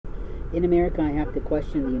In America, I have to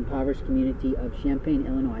question the impoverished community of Champaign,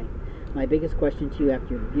 Illinois. My biggest question to you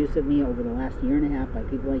after your abuse of me over the last year and a half by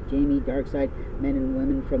people like Jamie, Darkside, men and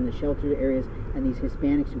women from the sheltered areas, and these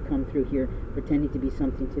Hispanics who come through here pretending to be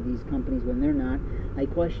something to these companies when they're not, I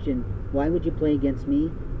question, why would you play against me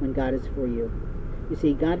when God is for you? You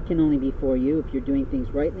see, God can only be for you if you're doing things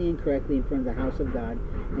rightly and correctly in front of the house of God,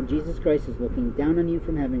 and Jesus Christ is looking down on you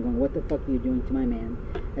from heaven going, what the fuck are you doing to my man?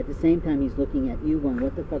 At the same time, he's looking at you going,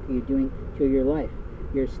 what the fuck are you doing to your life?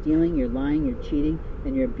 You're stealing, you're lying, you're cheating,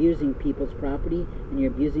 and you're abusing people's property, and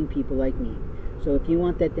you're abusing people like me. So if you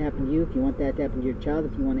want that to happen to you, if you want that to happen to your child,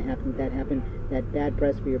 if you want that bad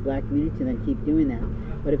press for your black community, then keep doing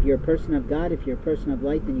that. But if you're a person of God, if you're a person of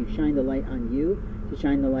light, then you shine the light on you to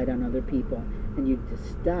shine the light on other people. And you to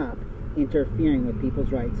stop interfering with people's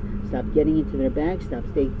rights. Stop getting into their bags. Stop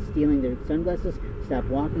stealing their sunglasses. Stop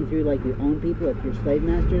walking through like you own people if you're slave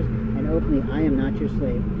masters. And openly, I am not your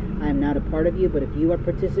slave. I am not a part of you, but if you are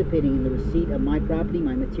participating in the receipt of my property,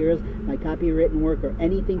 my materials, my copywritten work, or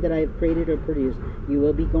anything that I have created or produced, you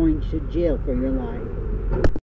will be going to jail for your lie.